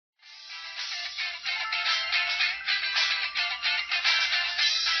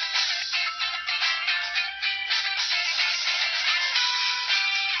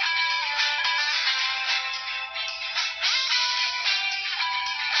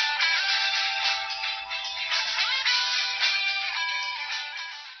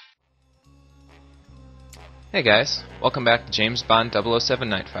Hey guys, welcome back to James Bond 007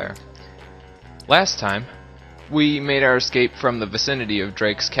 Nightfire. Last time, we made our escape from the vicinity of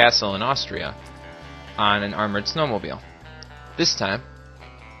Drake's castle in Austria on an armored snowmobile. This time,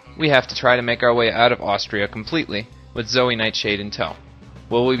 we have to try to make our way out of Austria completely with Zoe Nightshade in tow.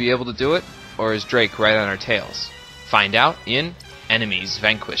 Will we be able to do it, or is Drake right on our tails? Find out in Enemies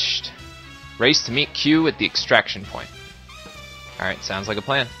Vanquished. Race to meet Q at the extraction point. Alright, sounds like a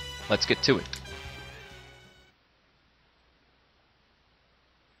plan. Let's get to it.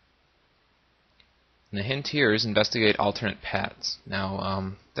 And the hint here is investigate alternate paths.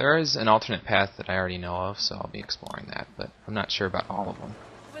 Now, there is an alternate path that I already know of, so I'll be exploring that, but I'm not sure about all of them.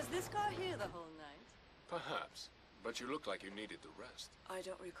 Was this car here the whole night? Perhaps, but you look like you needed the rest. I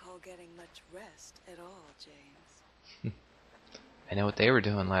don't recall getting much rest at all, James. I know what they were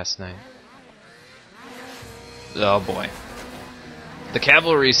doing last night. Oh boy. The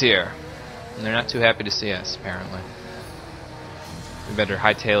cavalry's here! And they're not too happy to see us, apparently. We better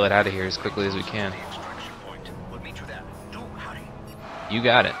hightail it out of here as quickly as we can. You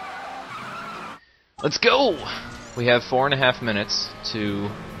got it. Let's go! We have 4.5 minutes to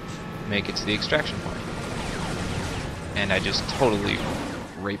make it to the extraction point. And I just totally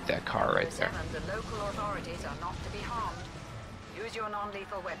raped that car right there. The local authorities are not to be harmed. Use your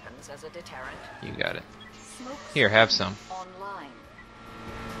non-lethal weapons as a deterrent. You got it. Here, have some. Online.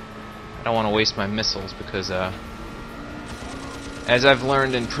 I don't want to waste my missiles because, as I've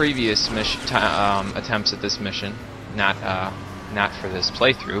learned in previous attempts at this mission, not for this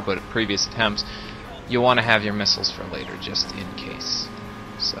playthrough, but previous attempts, you want to have your missiles for later, just in case.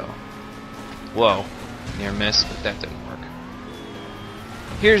 So, whoa, near miss, but that didn't work.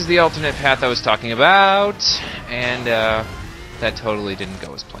 Here's the alternate path I was talking about, and that totally didn't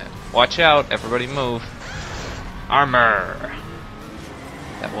go as planned. Watch out, everybody move. Armor!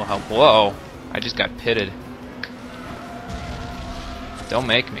 That will help. Whoa, I just got pitted. Don't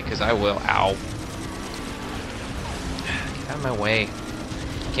make me, because I will. Ow. Get out of my way.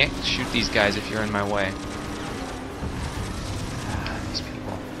 You can't shoot these guys if you're in my way. These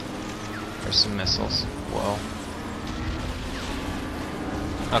people. There's some missiles. Whoa.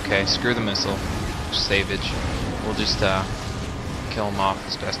 Okay, screw the missile. Savage. We'll just kill them off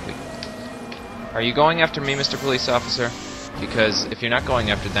as best we can. Are you going after me, Mr. Police Officer? Because if you're not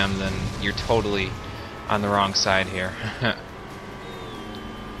going after them, then you're totally on the wrong side here.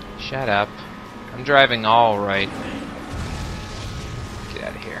 Shut up. I'm driving all right. Get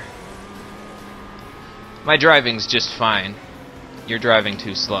out of here. My driving's just fine. You're driving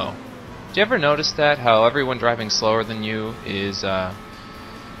too slow. Did you ever notice that? How everyone driving slower than you is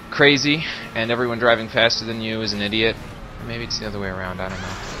crazy, and everyone driving faster than you is an idiot? Or maybe it's the other way around, I don't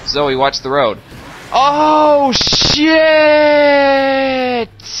know. Zoe, watch the road. Oh, shit!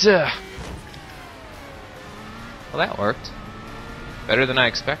 Well, that worked. Better than I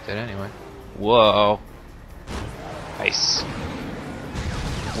expected, anyway. Whoa. Nice.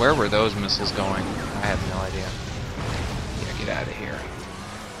 Where were those missiles going? I have no idea. Yeah, get out of here.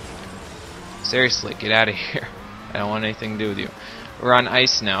 Seriously, get out of here. I don't want anything to do with you. We're on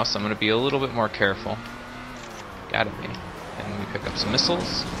ice now, so I'm going to be a little bit more careful. Gotta be. And we pick up some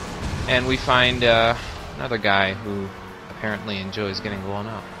missiles. And we find another guy who apparently enjoys getting blown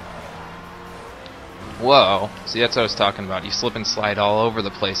up. Whoa. See, that's what I was talking about. You slip and slide all over the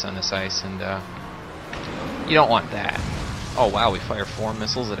place on this ice, and you don't want that. Oh, wow, we fire 4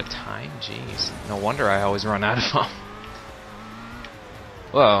 missiles at a time? Jeez. No wonder I always run out of them.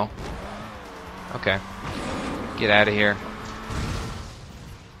 Whoa. Okay. Get out of here.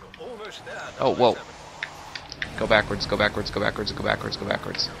 Oh, whoa. Go backwards, go backwards, go backwards, go backwards, go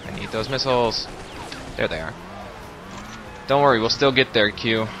backwards. I need those missiles. There they are. Don't worry, we'll still get there,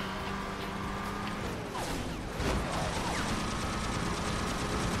 Q.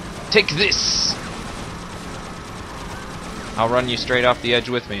 Take this! I'll run you straight off the edge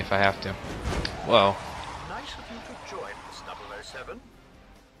with me if I have to. Whoa. Nice of you to join us, 007.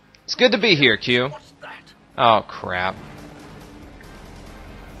 It's good to be here, Q. What's that? Oh, crap.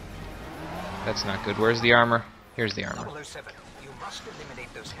 That's not good. Where's the armor? Here's the armor. 007, you must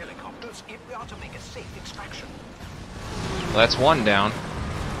eliminate those helicopters if we are to make a safe extraction. Well, that's one down.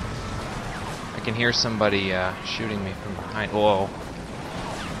 I can hear somebody shooting me from behind. Whoa.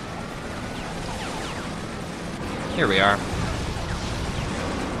 Here we are.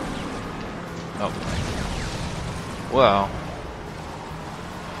 Oh. Well.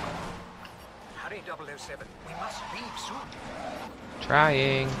 Hurry, 007. We must leave soon.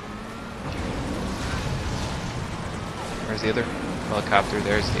 Trying. Where's the other helicopter?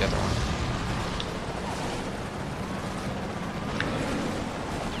 There's the other one.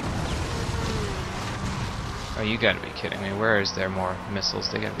 Oh, you gotta be kidding me. Where is there more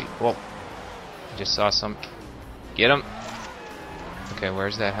missiles? They gotta be... Whoa. I just saw some... Get him! Okay,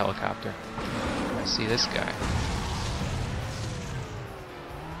 where's that helicopter? I see this guy.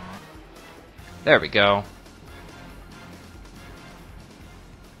 There we go.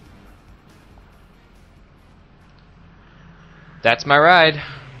 That's my ride.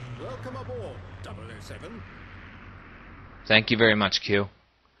 Welcome aboard, 007. Thank you very much, Q.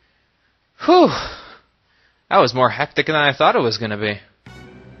 Whew! That was more hectic than I thought it was gonna be.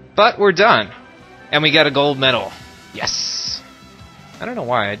 But we're done. And we got a gold medal. Yes! I don't know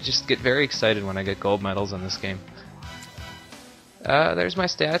why, I just get very excited when I get gold medals in this game. There's my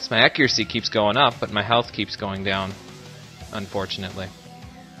stats. My accuracy keeps going up, but my health keeps going down, unfortunately.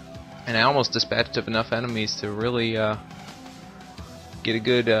 And I almost dispatched up enough enemies to really get a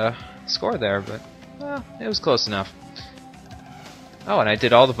good score there, but it was close enough. Oh, and I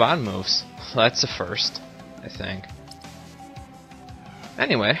did all the Bond moves. That's a first, I think.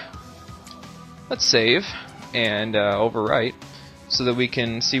 Anyway, let's save and overwrite so that we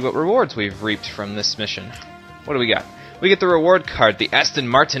can see what rewards we've reaped from this mission. What do we got? We get the reward card, the Aston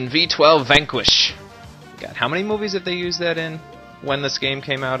Martin V12 Vanquish. God, how many movies have they used that in when this game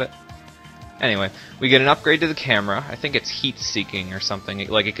came out? Anyway, we get an upgrade to the camera. I think it's heat-seeking or something.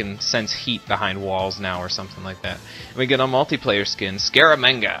 Like it can sense heat behind walls now or something like that. And we get a multiplayer skin,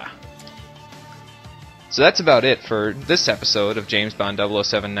 Scaramanga. So that's about it for this episode of James Bond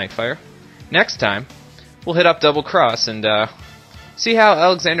 007 Nightfire. Next time, we'll hit up Double Cross and see how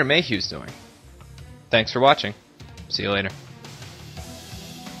Alexander Mayhew's doing. Thanks for watching. See you later.